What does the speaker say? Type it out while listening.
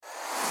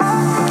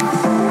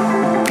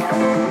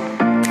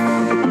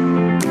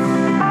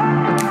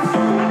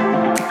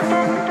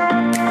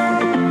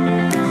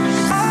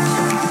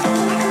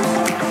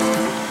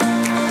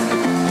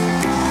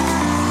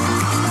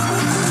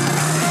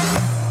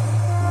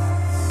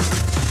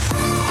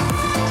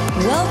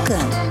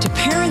Welcome to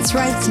Parents'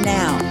 Rights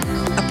Now,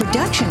 a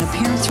production of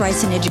Parents'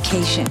 Rights in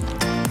Education,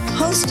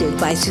 hosted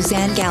by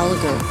Suzanne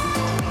Gallagher.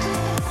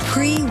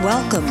 PRE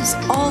welcomes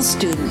all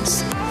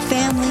students,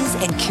 families,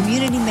 and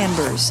community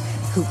members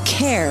who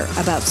care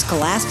about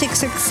scholastic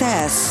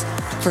success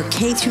for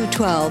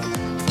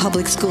K-12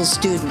 public school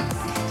student.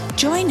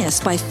 Join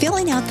us by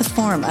filling out the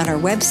form on our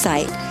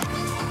website.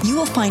 You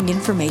will find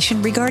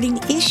information regarding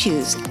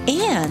issues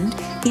and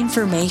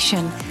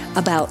information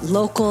about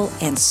local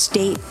and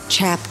state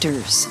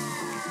chapters.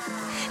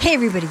 Hey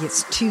everybody,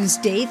 it's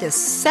Tuesday, the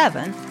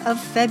 7th of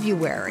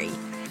February.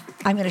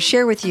 I'm going to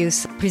share with you a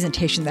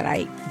presentation that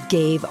I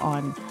gave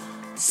on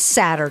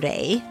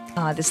Saturday,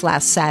 this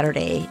last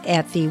Saturday,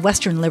 at the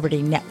Western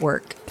Liberty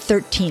Network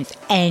 13th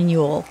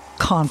Annual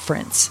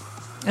Conference.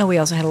 And we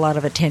also had a lot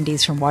of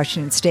attendees from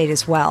Washington State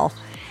as well.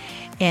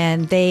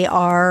 And they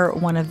are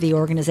one of the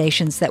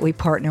organizations that we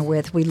partner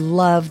with. We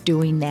love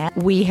doing that.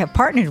 We have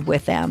partnered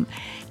with them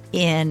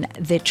in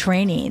the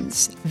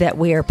trainings that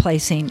we are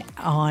placing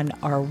on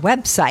our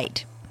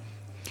website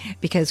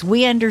because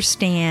we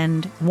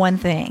understand one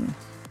thing,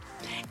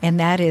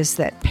 and that is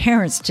that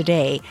parents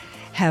today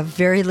have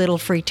very little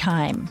free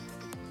time.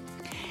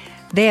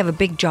 They have a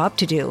big job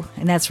to do,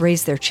 and that's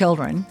raise their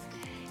children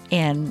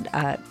and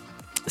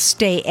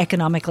stay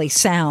economically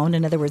sound.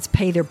 In other words,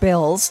 pay their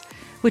bills,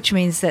 which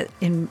means that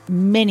in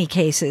many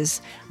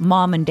cases,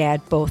 mom and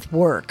dad both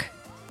work.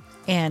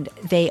 And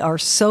they are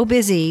so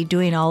busy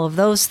doing all of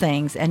those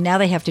things, and now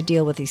they have to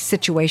deal with the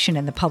situation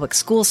in the public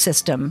school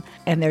system,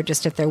 and they're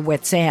just at their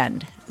wits'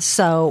 end.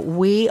 So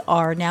we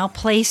are now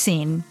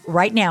placing,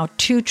 right now,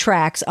 2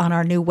 tracks on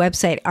our new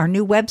website. Our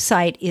new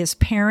website is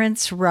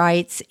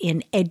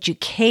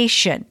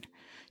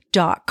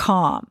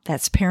parentsrightsineducation.com.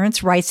 That's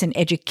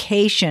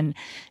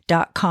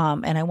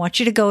parentsrightsineducation.com. And I want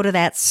you to go to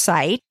that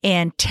site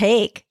and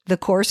take the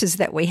courses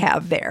that we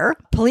have there.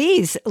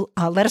 Please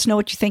let us know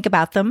what you think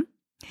about them.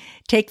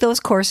 Take those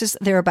courses.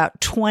 There are about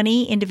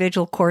 20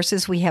 individual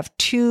courses. We have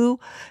 2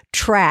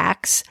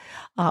 tracks.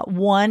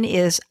 One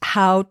is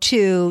how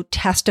to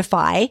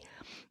testify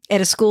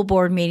at a school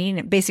board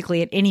meeting,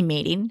 basically at any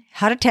meeting,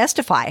 how to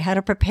testify, how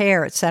to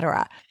prepare,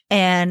 etc.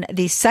 And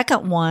the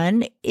second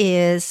one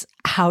is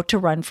how to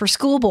run for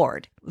school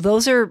board.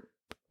 Those are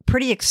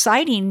pretty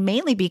exciting,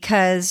 mainly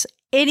because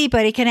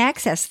anybody can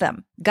access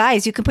them.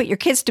 Guys, you can put your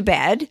kids to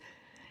bed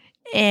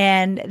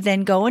and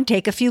then go and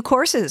take a few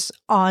courses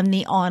on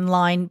the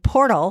online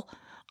portal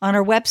on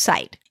our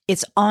website.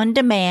 It's on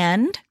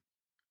demand,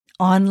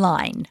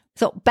 online.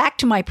 So back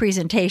to my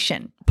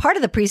presentation. Part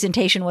of the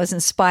presentation was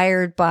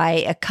inspired by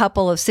a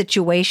couple of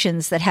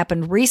situations that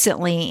happened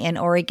recently in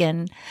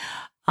Oregon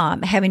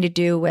having to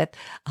do with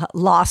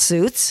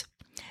lawsuits.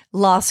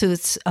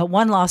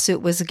 One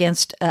lawsuit was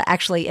against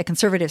actually a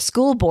conservative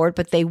school board,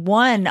 but they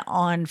won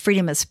on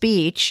freedom of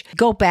speech.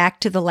 Go back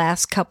to the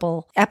last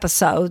couple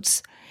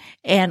episodes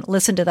and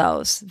listen to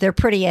those. They're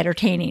pretty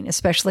entertaining,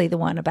 especially the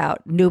one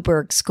about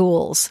Newburgh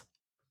schools.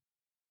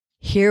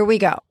 Here we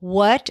go.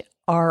 What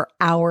are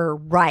our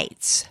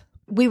rights?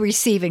 We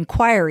receive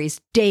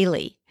inquiries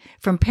daily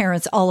from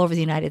parents all over the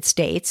United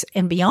States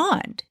and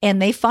beyond, and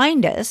they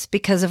find us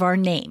because of our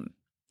name.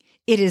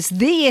 It is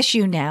the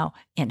issue now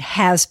and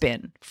has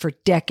been for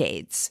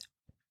decades.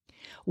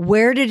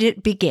 Where did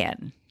it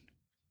begin?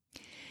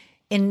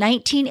 In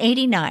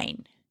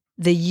 1989,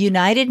 the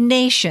United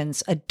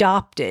Nations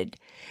adopted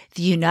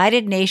the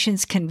United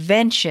Nations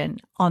Convention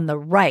on the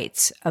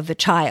Rights of the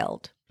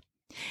Child,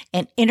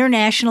 an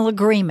international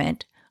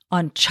agreement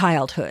on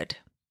childhood.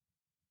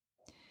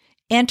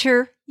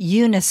 Enter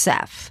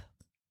UNICEF,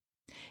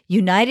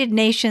 United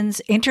Nations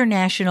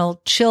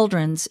International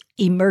Children's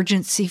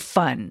Emergency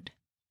Fund.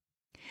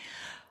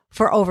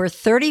 For over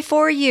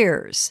 34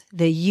 years,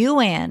 the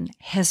UN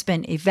has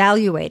been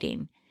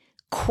evaluating,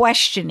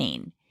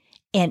 questioning,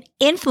 and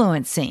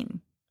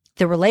influencing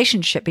the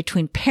relationship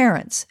between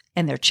parents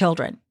and their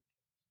children.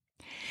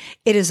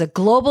 It is a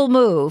global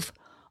move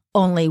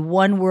only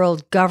one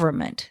world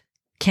government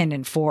can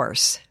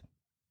enforce.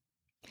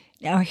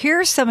 Now, here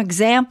are some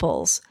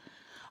examples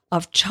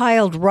of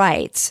child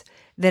rights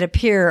that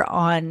appear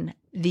on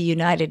the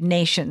United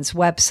Nations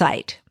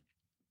website.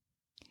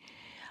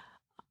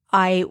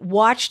 I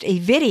watched a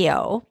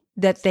video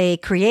that they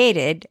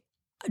created,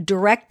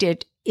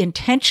 directed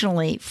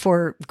intentionally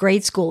for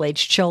grade school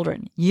age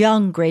children,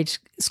 young grade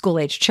school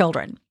age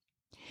children.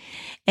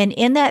 And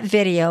in that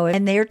video,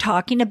 and they're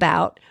talking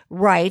about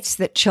rights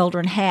that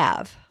children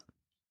have.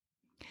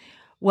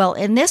 Well,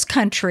 in this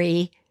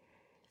country,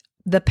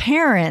 the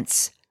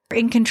parents are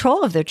in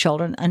control of their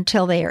children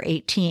until they are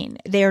 18.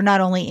 They are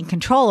not only in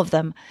control of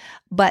them,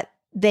 but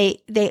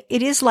it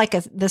is like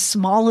the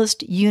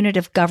smallest unit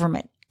of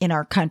government in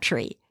our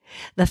country.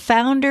 The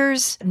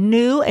founders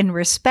knew and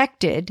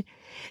respected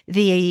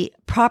the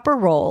proper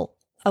role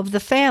of the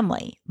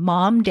family,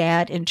 mom,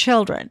 dad, and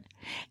children,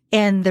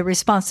 and the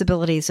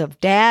responsibilities of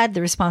dad,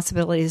 the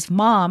responsibilities of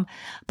mom,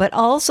 but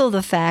also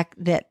the fact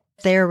that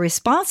their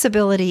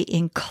responsibility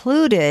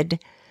included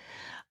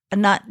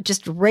not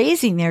just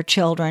raising their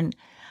children,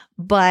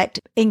 but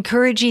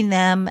encouraging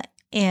them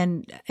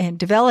and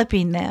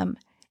developing them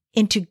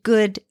into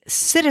good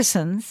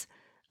citizens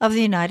of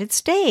the United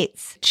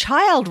States.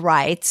 Child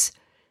rights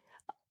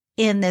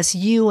in this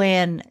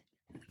UN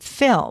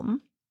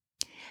film,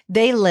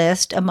 they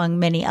list, among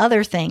many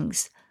other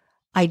things,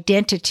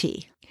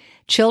 identity.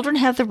 Children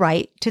have the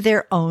right to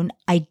their own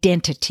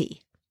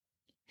identity.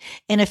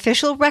 An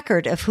official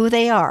record of who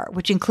they are,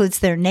 which includes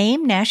their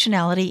name,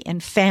 nationality,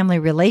 and family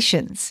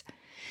relations.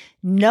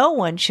 No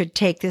one should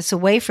take this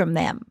away from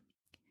them.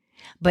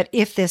 But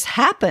if this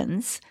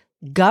happens,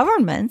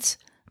 governments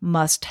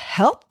must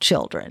help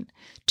children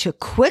to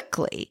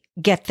quickly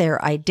get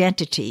their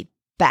identity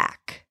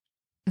back.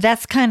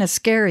 That's kind of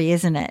scary,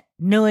 isn't it?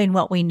 Knowing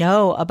what we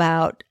know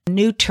about a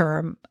new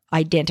term,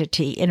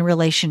 identity, in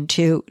relation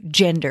to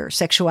gender,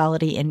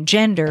 sexuality, and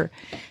gender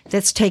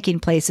that's taking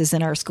places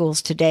in our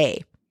schools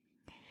today.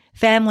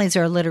 Families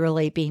are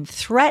literally being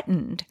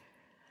threatened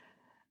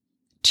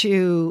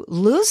to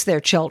lose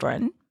their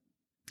children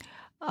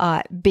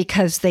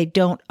because they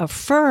don't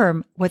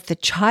affirm what the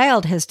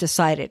child has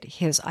decided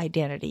his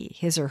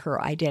or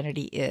her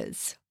identity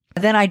is.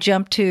 Then I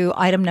jump to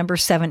item number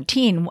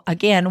 17.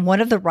 Again,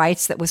 one of the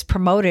rights that was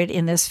promoted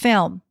in this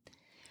film,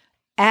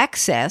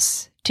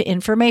 access to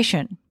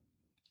information.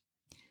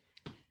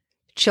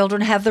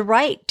 Children have the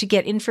right to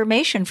get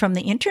information from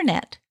the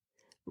internet,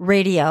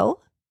 radio,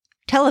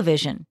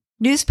 television,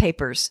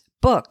 newspapers,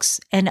 books,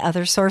 and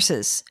other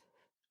sources.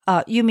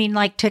 You mean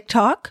like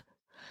TikTok?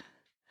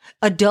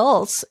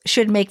 Adults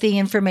should make the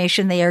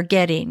information they are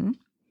getting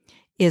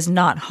is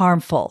not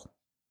harmful.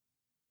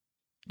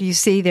 Do you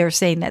see they're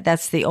saying that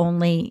that's the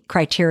only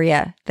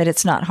criteria, that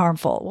it's not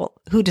harmful?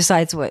 Well, who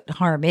decides what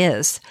harm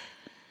is?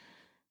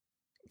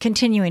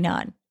 Continuing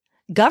on,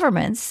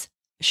 governments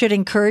should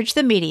encourage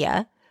the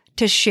media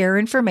to share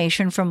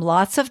information from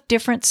lots of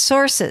different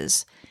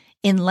sources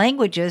in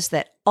languages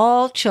that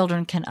all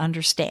children can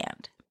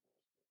understand.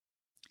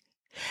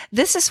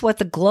 This is what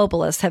the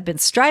globalists have been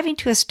striving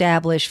to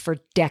establish for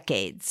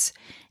decades.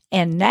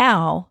 And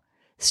now,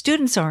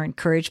 students are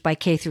encouraged by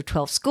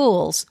K-12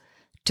 schools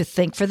to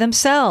think for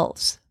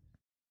themselves.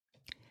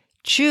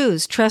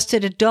 Choose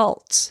trusted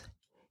adults,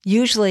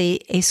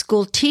 usually a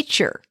school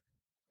teacher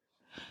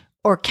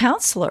or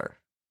counselor,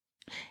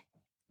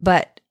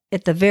 but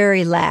at the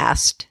very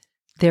last,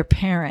 their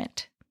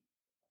parent.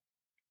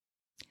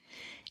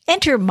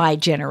 Enter my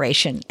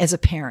generation as a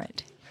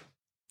parent.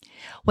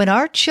 When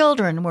our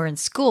children were in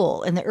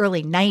school in the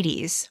early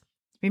 90s,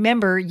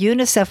 remember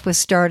UNICEF was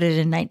started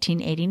in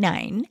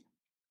 1989,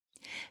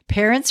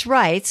 parents'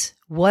 rights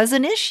was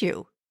an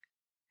issue.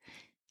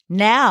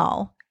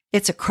 Now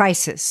it's a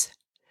crisis.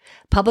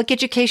 Public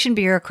education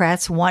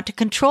bureaucrats want to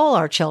control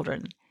our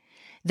children.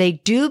 They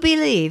do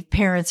believe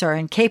parents are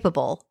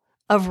incapable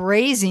of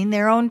raising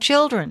their own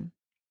children,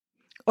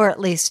 or at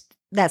least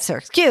that's their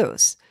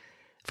excuse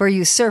for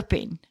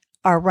usurping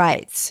our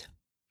rights.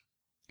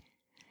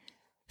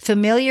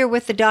 Familiar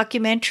with the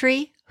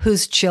documentary,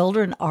 Whose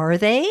Children Are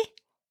They?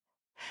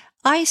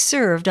 I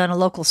served on a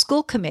local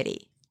school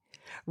committee,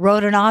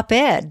 wrote an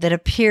op-ed that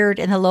appeared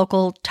in the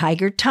local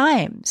Tigard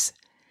Times.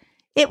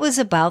 It was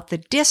about the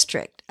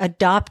district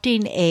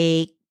adopting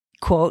a,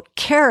 quote,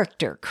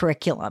 character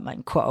curriculum,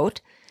 unquote,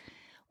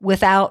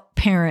 without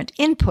parent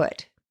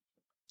input.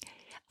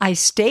 I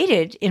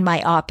stated in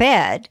my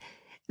op-ed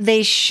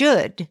they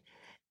should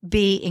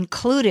be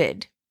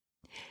included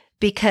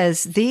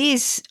because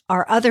these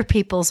are other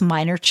people's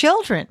minor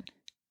children.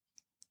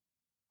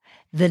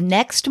 The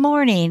next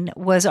morning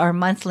was our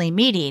monthly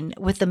meeting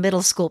with the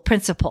middle school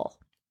principal.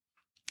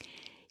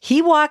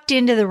 He walked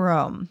into the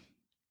room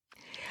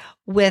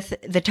with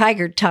the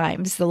Tigard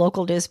Times, the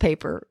local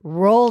newspaper,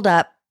 rolled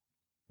up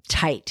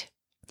tight.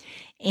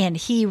 And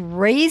he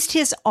raised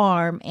his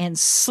arm and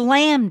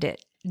slammed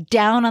it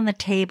down on the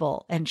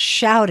table and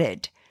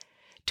shouted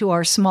to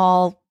our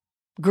small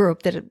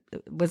group that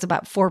was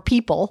about 4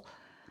 people,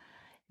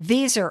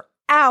 "These are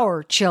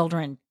our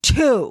children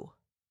too."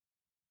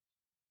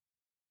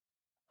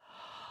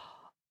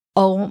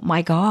 Oh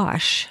my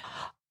gosh.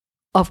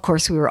 Of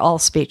course, we were all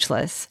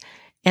speechless,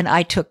 and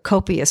I took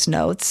copious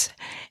notes,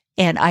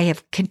 and I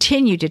have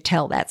continued to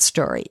tell that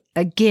story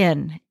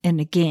again and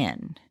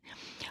again.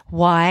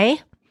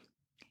 Why?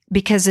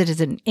 Because it is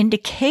an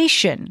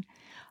indication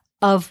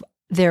of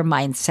their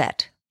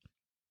mindset.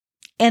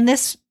 And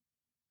this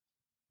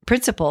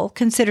principal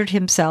considered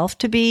himself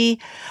to be,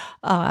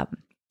 a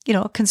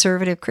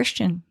conservative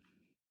Christian.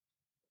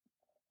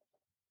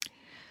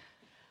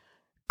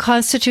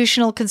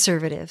 Constitutional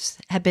conservatives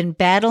have been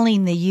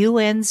battling the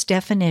UN's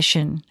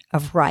definition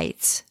of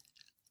rights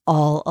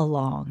all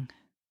along.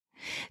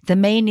 The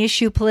main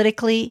issue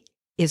politically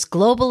is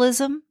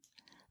globalism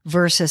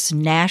versus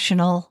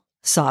national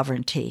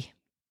sovereignty.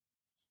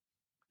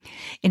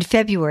 In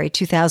February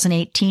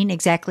 2018,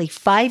 exactly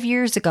 5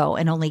 years ago,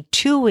 and only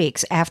 2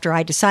 weeks after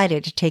I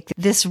decided to take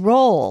this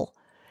role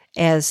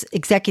as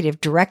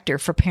executive director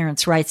for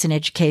Parents' Rights in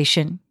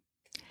Education,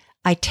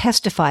 I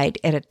testified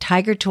at a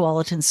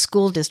Tigard-Tualatin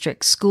School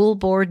District school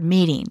board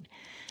meeting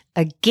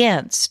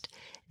against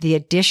the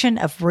addition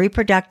of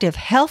reproductive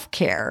health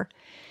care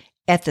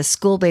at the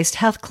school-based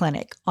health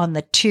clinic on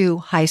the 2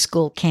 high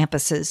school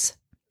campuses.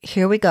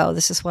 Here we go.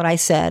 This is what I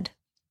said.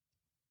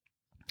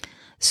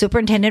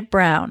 Superintendent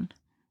Brown,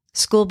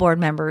 school board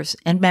members,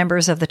 and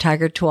members of the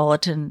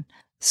Tigard-Tualatin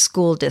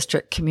School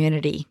District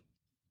community.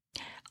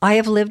 I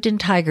have lived in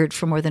Tigard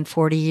for more than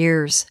 40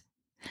 years.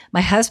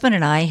 My husband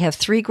and I have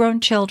 3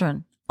 grown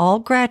children, all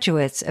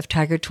graduates of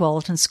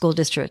Tigard-Tualatin School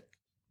District.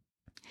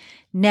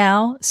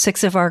 Now,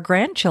 6 of our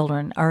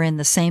grandchildren are in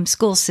the same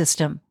school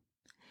system.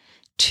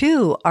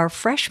 2 are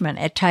freshmen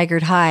at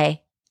Tigard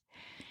High.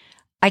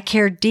 I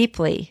care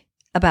deeply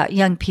about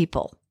young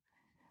people,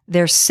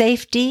 their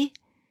safety,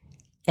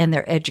 and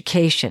their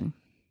education.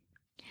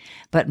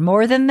 But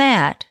more than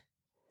that,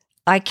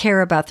 I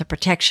care about the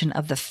protection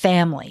of the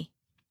family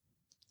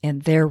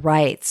and their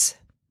rights.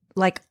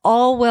 Like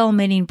all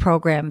well-meaning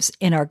programs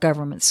in our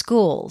government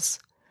schools,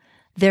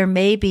 there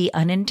may be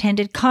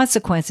unintended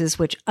consequences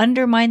which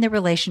undermine the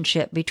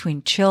relationship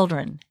between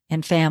children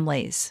and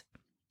families.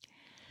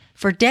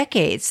 For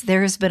decades,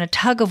 there has been a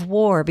tug of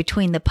war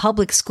between the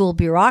public school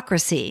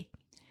bureaucracy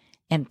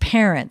and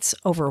parents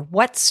over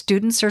what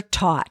students are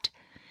taught.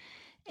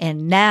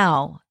 And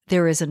now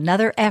there is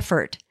another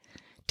effort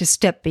to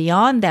step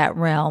beyond that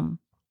realm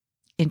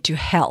into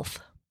health.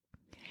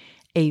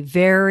 A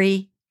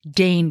very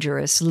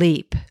dangerous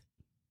leap.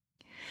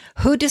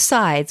 Who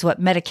decides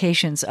what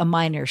medications a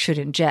minor should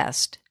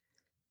ingest?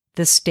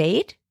 The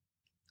state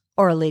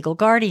or a legal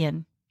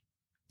guardian?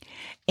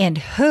 And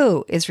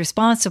who is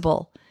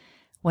responsible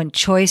when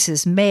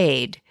choices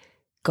made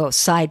go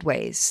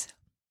sideways?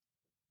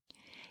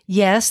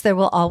 Yes, there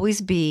will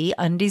always be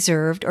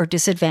undeserved or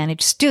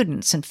disadvantaged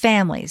students and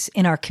families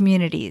in our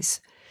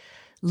communities.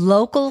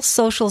 Local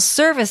social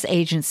service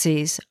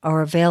agencies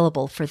are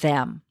available for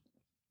them.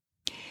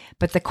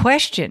 But the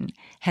question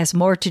has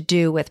more to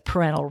do with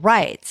parental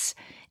rights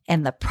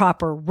and the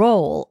proper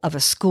role of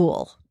a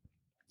school.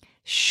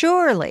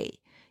 Surely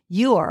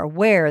you are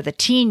aware the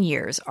teen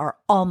years are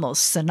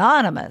almost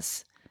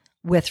synonymous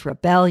with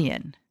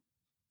rebellion.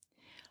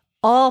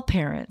 All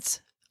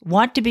parents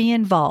want to be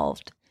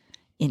involved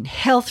in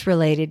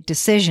health-related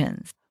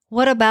decisions.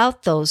 What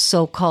about those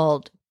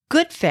so-called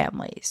good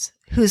families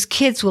whose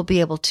kids will be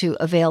able to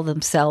avail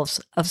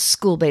themselves of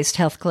school-based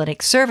health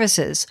clinic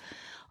services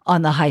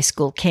on the high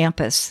school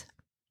campus?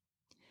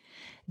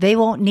 They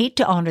won't need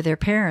to honor their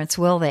parents,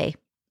 will they?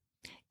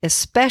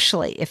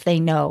 Especially if they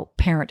know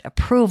parent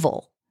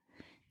approval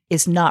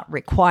is not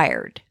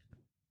required.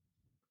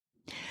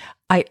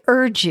 I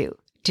urge you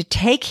to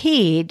take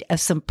heed of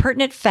some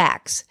pertinent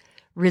facts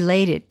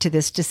related to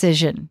this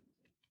decision.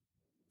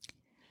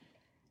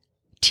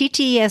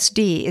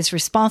 TTSD is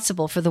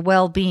responsible for the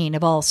well-being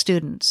of all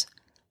students.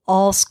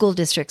 All school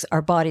districts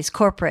are bodies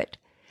corporate.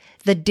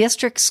 The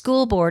district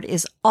school board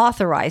is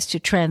authorized to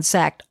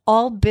transact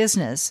all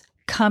business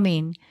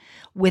coming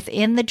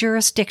within the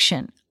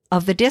jurisdiction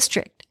of the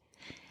district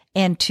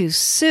and to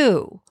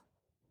sue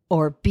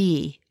or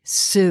be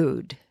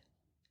sued.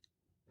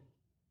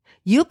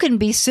 You can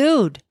be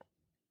sued.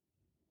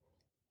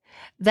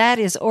 That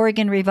is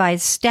Oregon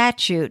Revised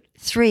Statute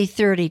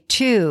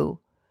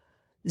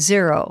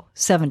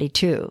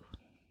 332-072.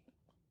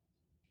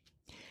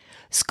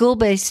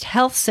 School-based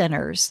health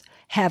centers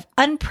have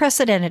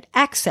unprecedented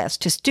access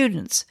to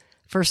students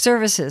for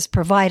services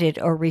provided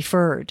or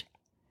referred.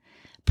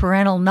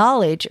 Parental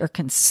knowledge or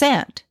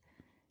consent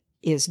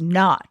is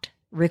not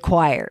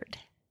required.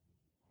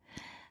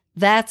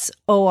 That's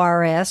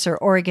ORS, or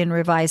Oregon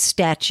Revised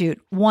Statute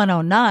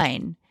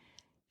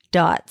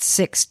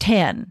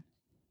 109.610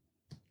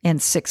 and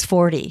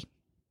 640.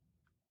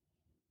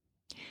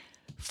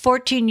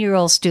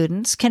 14-year-old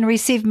students can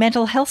receive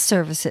mental health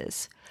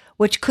services,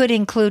 which could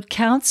include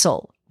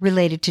counsel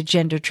related to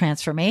gender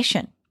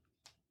transformation.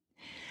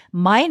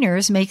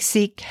 Minors may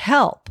seek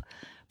help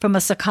from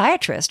a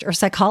psychiatrist or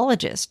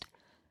psychologist,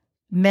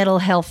 mental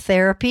health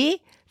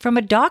therapy from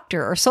a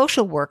doctor or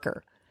social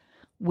worker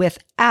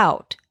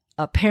without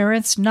a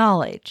parent's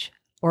knowledge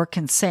or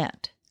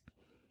consent.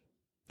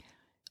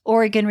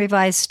 Oregon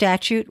Revised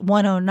Statute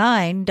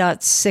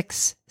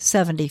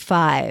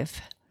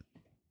 109.675.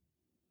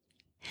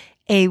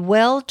 A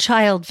well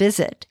child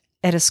visit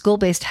at a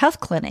school-based health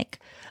clinic,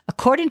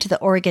 according to the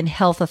Oregon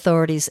Health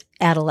Authority's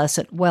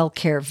adolescent well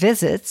care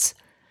visits,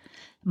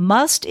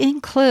 must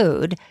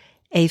include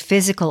a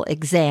physical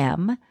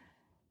exam,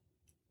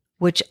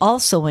 which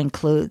also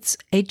includes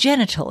a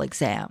genital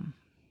exam.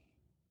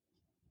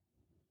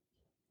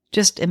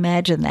 Just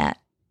imagine that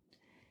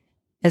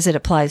as it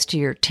applies to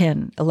your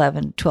 10,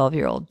 11,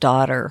 12-year-old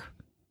daughter.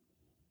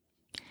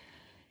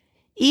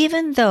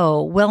 Even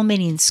though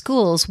well-meaning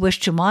schools wish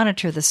to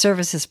monitor the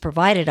services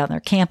provided on their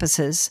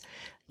campuses,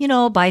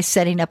 by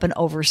setting up an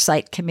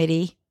oversight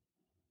committee,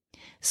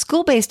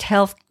 school-based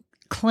health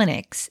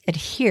clinics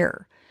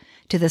adhere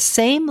to the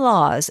same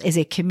laws as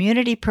a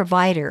community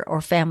provider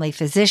or family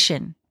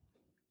physician.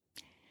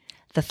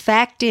 The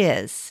fact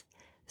is,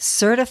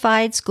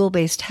 certified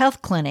school-based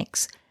health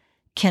clinics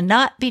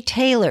cannot be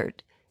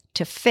tailored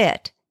to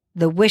fit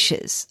the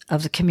wishes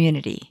of the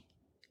community,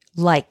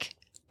 like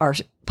our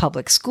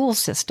public school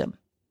system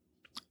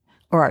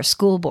or our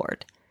school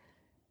board.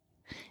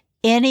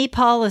 Any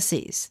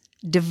policies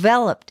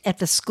developed at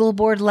the school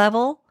board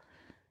level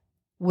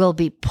will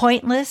be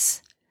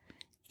pointless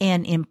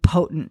and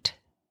impotent.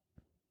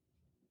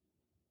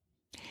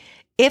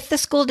 If the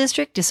school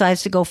district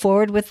decides to go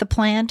forward with the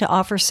plan to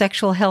offer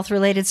sexual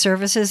health-related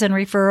services and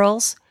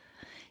referrals,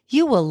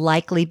 you will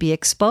likely be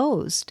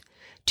exposed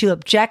to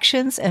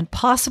objections and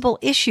possible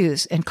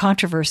issues and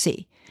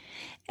controversy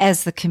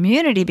as the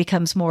community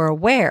becomes more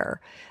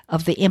aware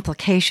of the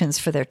implications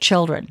for their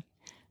children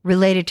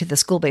related to the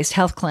school-based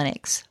health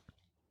clinics.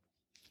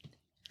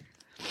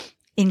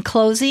 In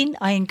closing,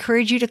 I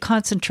encourage you to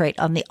concentrate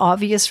on the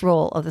obvious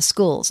role of the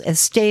schools as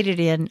stated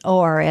in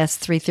ORS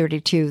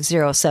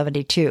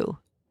 332-072.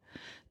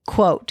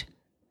 Quote,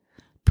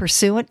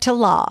 pursuant to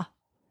law,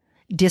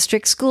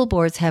 district school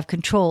boards have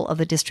control of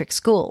the district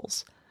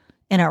schools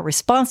and are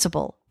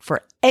responsible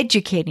for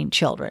educating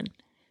children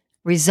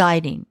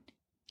residing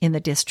in the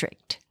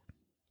district.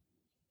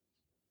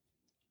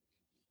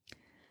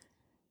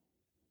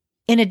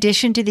 In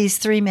addition to these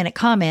 3-minute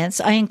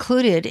comments, I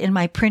included in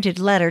my printed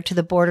letter to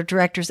the Board of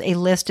Directors a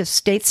list of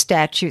state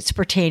statutes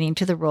pertaining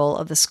to the role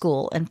of the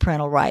school and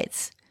parental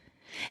rights.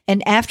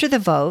 And after the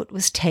vote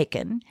was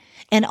taken,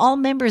 and all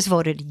members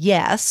voted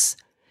yes,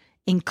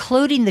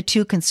 including the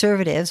 2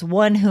 conservatives,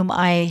 one whom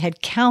I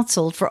had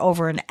counseled for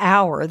over an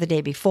hour the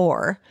day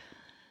before,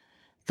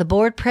 the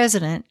board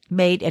president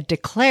made a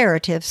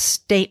declarative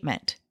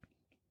statement.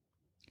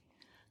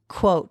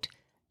 Quote,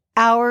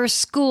 our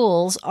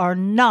schools are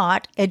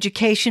not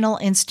educational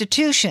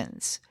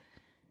institutions.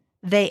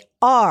 They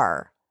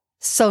are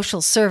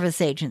social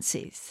service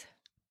agencies.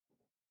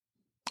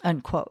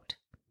 Unquote.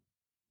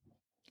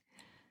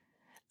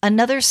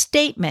 Another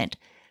statement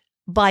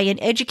by an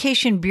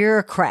education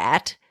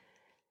bureaucrat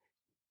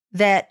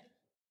that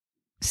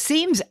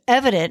seems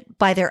evident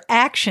by their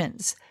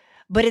actions,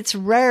 but it's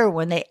rare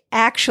when they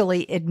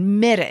actually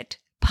admit it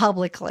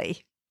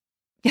publicly.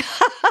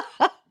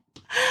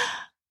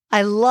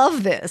 I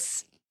love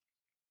this.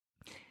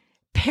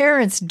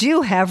 Parents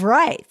do have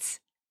rights.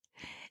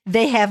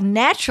 They have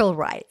natural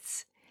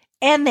rights,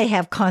 and they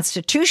have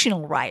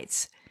constitutional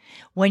rights.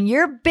 When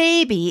your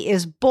baby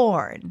is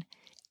born,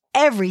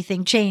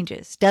 everything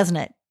changes, doesn't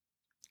it?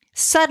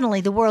 Suddenly,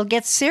 the world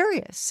gets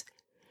serious.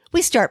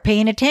 We start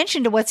paying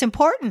attention to what's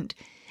important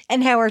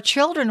and how our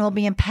children will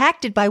be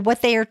impacted by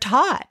what they are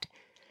taught.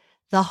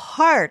 The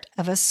heart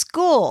of a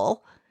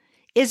school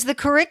is the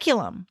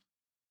curriculum.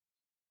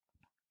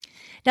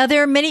 Now,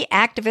 there are many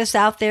activists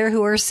out there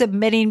who are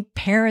submitting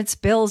parents'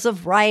 bills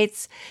of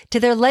rights to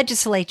their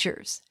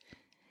legislatures.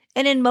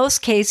 And in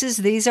most cases,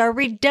 these are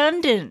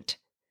redundant.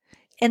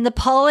 And the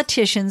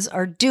politicians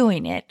are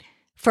doing it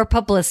for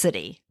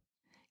publicity.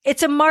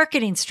 It's a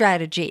marketing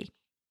strategy.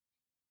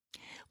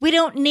 We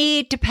don't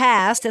need to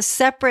pass a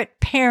separate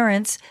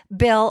parents'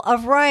 bill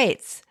of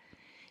rights.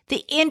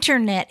 The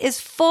internet is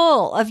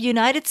full of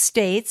United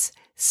States,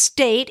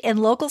 state,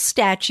 and local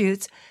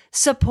statutes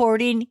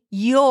supporting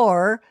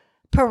your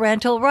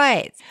parental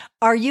rights.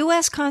 Our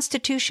U.S.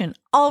 Constitution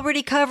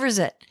already covers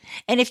it.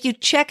 And if you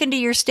check into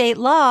your state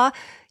law,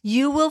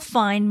 you will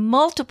find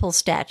multiple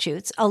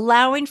statutes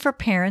allowing for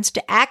parents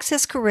to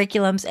access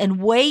curriculums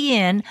and weigh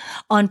in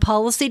on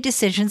policy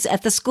decisions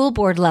at the school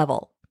board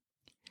level.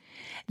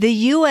 The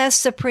U.S.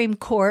 Supreme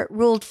Court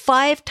ruled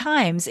 5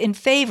 times in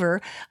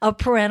favor of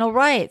parental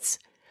rights,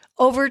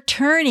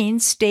 overturning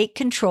state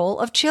control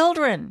of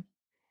children.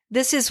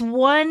 This is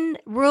one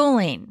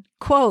ruling,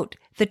 quote,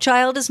 the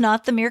child is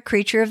not the mere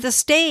creature of the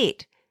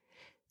state.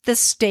 The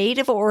state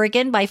of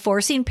Oregon, by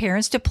forcing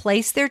parents to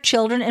place their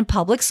children in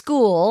public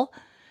school,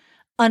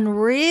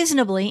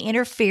 unreasonably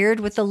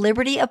interfered with the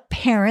liberty of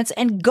parents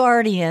and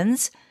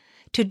guardians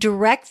to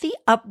direct the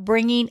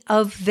upbringing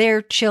of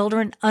their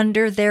children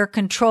under their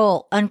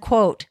control,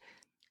 unquote.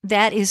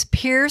 That is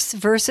Pierce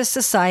versus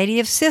Society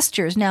of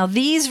Sisters. Now,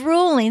 these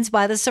rulings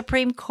by the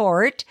Supreme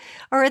Court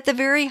are at the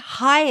very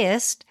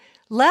highest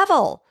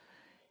level.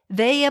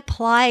 They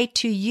apply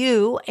to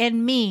you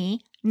and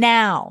me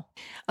now.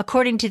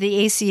 According to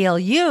the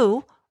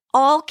ACLU,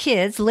 all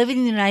kids living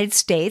in the United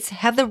States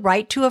have the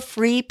right to a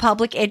free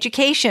public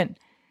education.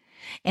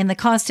 And the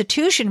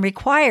Constitution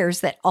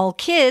requires that all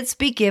kids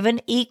be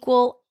given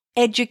equal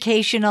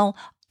educational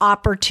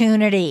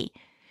opportunity,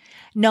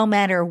 no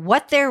matter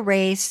what their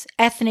race,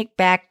 ethnic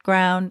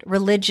background,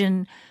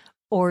 religion,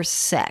 or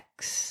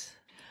sex.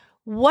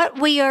 What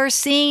we are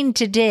seeing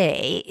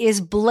today is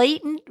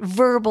blatant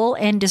verbal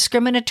and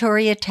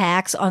discriminatory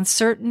attacks on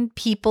certain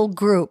people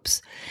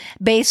groups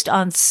based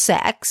on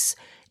sex,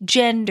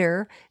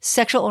 gender,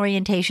 sexual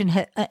orientation,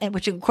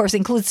 which of course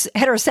includes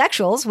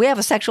heterosexuals. We have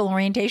a sexual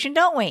orientation,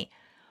 don't we?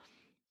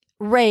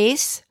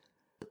 Race,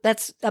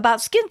 that's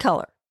about skin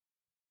color.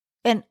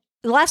 And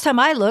the last time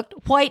I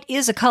looked, white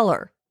is a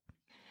color.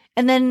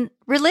 And then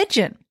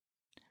religion,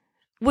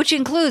 which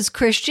includes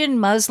Christian,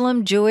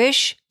 Muslim,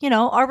 Jewish,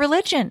 our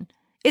religion.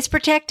 It's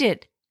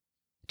protected,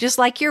 just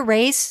like your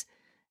race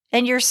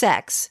and your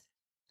sex.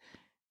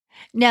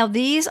 Now,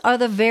 these are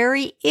the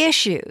very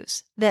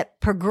issues that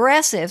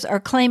progressives are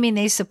claiming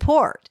they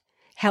support.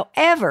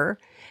 However,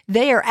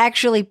 they are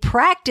actually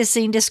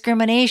practicing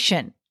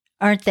discrimination,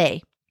 aren't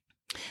they?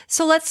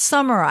 So let's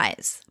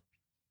summarize.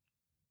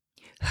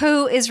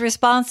 Who is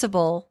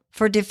responsible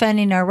for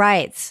defending our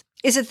rights?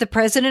 Is it the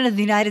President of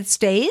the United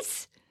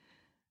States?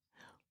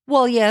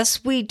 Well,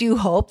 yes, we do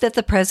hope that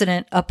the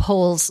President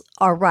upholds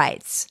our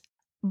rights.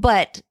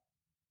 But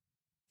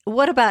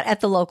what about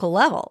at the local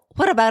level?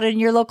 What about in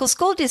your local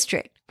school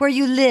district where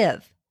you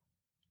live?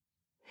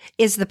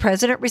 Is the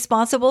president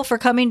responsible for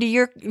coming to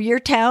your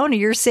town or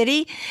your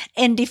city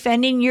and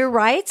defending your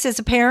rights as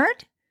a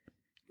parent?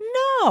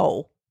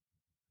 No.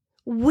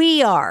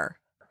 We are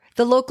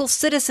the local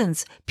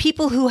citizens,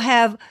 people who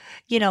have,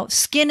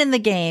 skin in the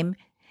game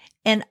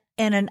and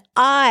an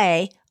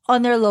eye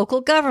on their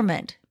local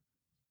government.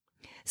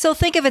 So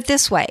think of it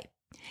this way.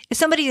 If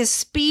somebody is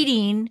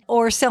speeding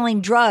or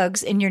selling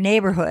drugs in your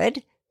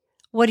neighborhood,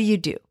 what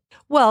do?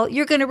 Well,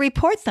 you're going to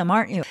report them,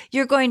 aren't you?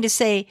 You're going to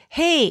say,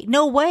 hey,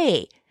 no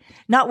way.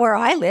 Not where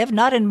I live,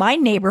 not in my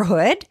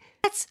neighborhood.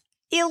 That's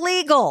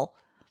illegal.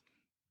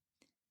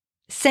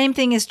 Same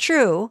thing is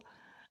true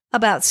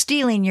about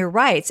stealing your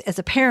rights as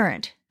a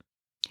parent.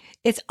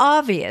 It's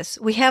obvious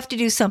we have to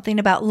do something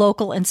about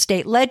local and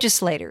state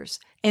legislators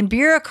and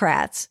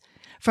bureaucrats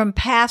from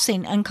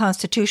passing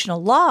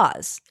unconstitutional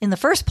laws in the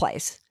first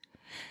place.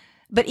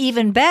 But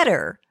even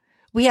better,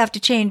 we have to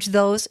change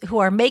those who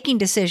are making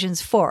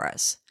decisions for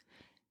us.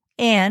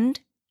 And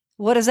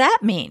what does that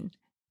mean?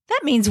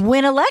 That means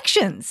win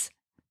elections.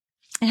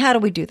 And how do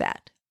we do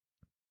that?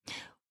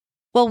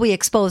 Well, we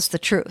expose the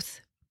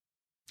truth.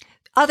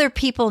 Other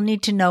people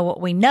need to know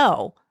what we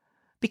know,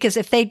 because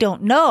if they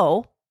don't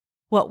know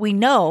what we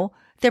know,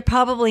 they're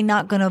probably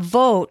not going to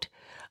vote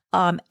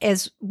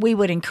as we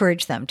would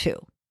encourage them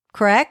to,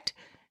 correct?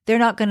 They're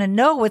not going to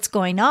know what's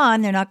going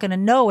on. They're not going to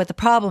know what the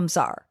problems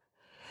are.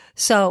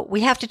 So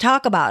we have to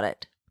talk about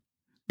it.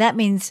 That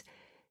means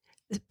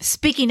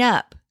speaking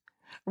up,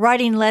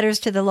 writing letters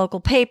to the local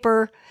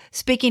paper,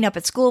 speaking up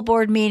at school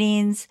board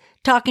meetings,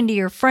 talking to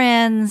your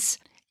friends,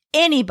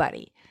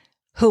 anybody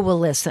who will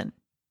listen.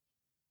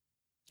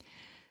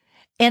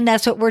 And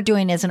that's what we're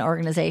doing as an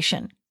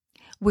organization.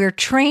 We're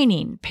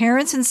training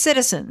parents and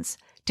citizens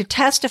to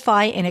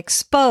testify and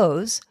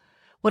expose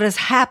what is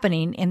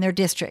happening in their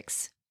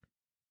districts.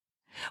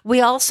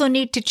 We also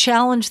need to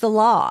challenge the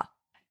law.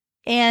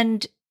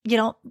 And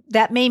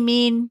that may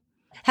mean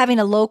having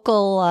a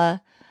local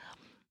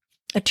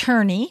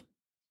attorney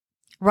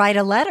write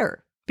a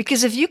letter.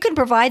 Because if you can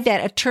provide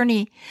that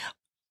attorney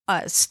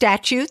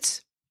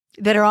statutes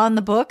that are on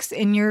the books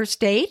in your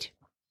state,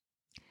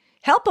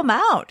 help them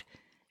out.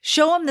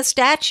 Show them the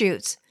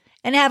statutes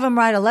and have them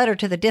write a letter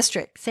to the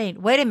district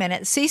saying, wait a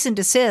minute, cease and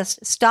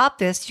desist, stop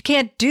this. You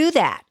can't do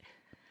that.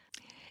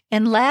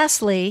 And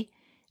lastly,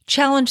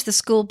 challenge the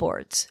school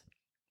boards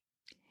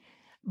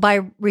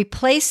by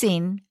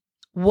replacing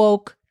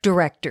woke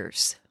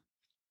directors.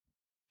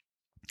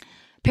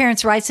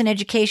 Parents' Rights in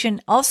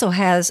Education also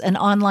has an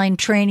online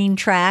training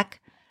track,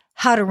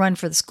 how to run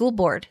for the school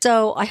board.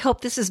 So I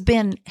hope this has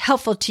been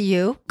helpful to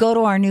you. Go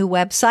to our new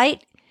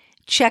website,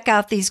 check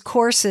out these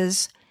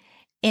courses,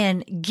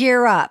 and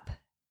gear up,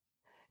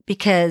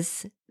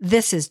 because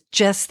this is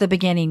just the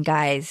beginning,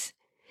 guys.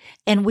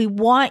 And we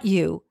want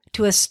you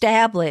to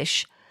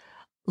establish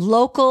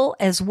local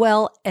as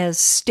well as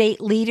state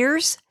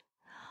leaders.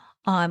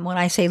 When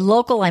I say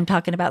local, I'm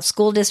talking about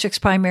school districts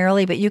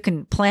primarily, but you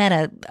can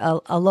plan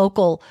a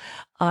local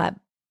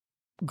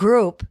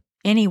group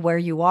anywhere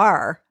you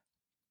are.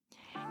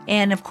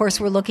 And of course,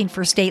 we're looking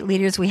for state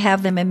leaders. We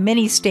have them in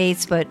many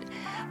states, but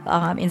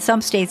in some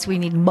states, we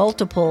need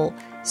multiple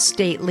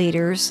state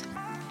leaders.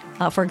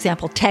 For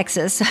example,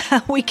 Texas,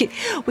 we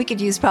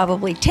could use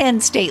probably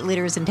 10 state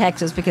leaders in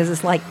Texas because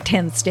it's like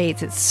 10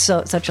 states. It's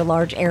such a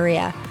large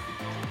area.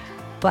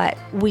 But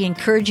we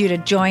encourage you to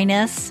join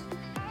us.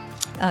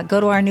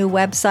 Go to our new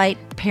website,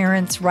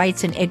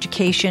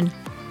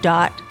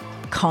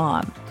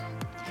 parentsrightsaneducation.com,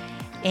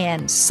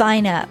 and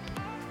sign up.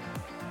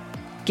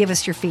 Give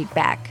us your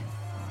feedback.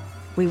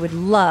 We would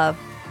love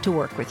to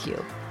work with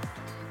you.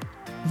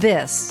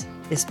 This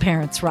is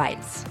Parents'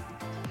 Rights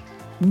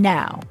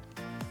Now.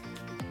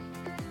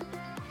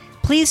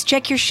 Please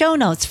check your show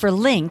notes for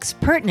links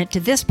pertinent to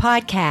this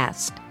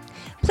podcast.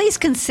 Please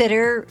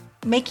consider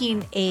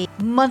making a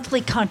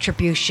monthly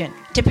contribution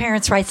to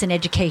Parents' Rights in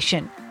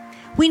Education.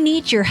 We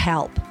need your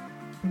help.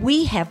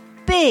 We have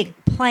big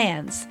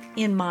plans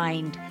in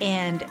mind,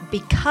 and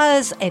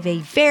because of a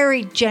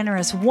very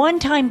generous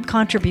one-time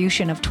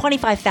contribution of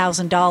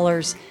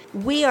 $25,000,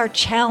 we are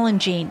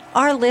challenging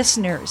our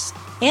listeners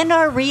and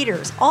our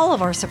readers, all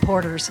of our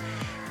supporters,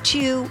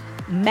 to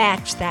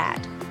match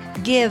that.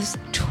 Gives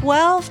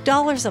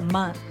 $12 a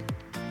month.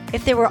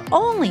 If there were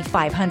only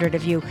 500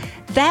 of you,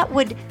 that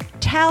would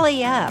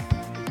tally up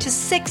to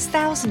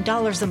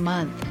 $6,000 a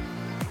month,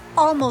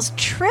 almost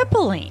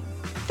tripling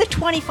the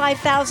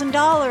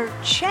 $25,000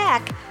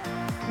 check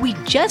we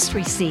just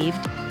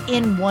received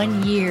in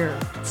 1 year.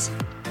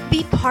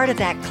 Be part of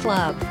that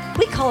club.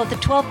 We call it the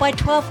 12 by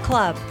 12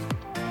 Club.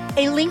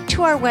 A link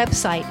to our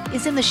website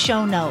is in the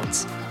show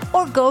notes,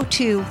 or go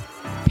to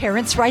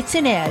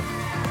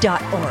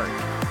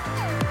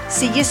parentsrightsined.org.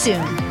 See you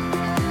soon.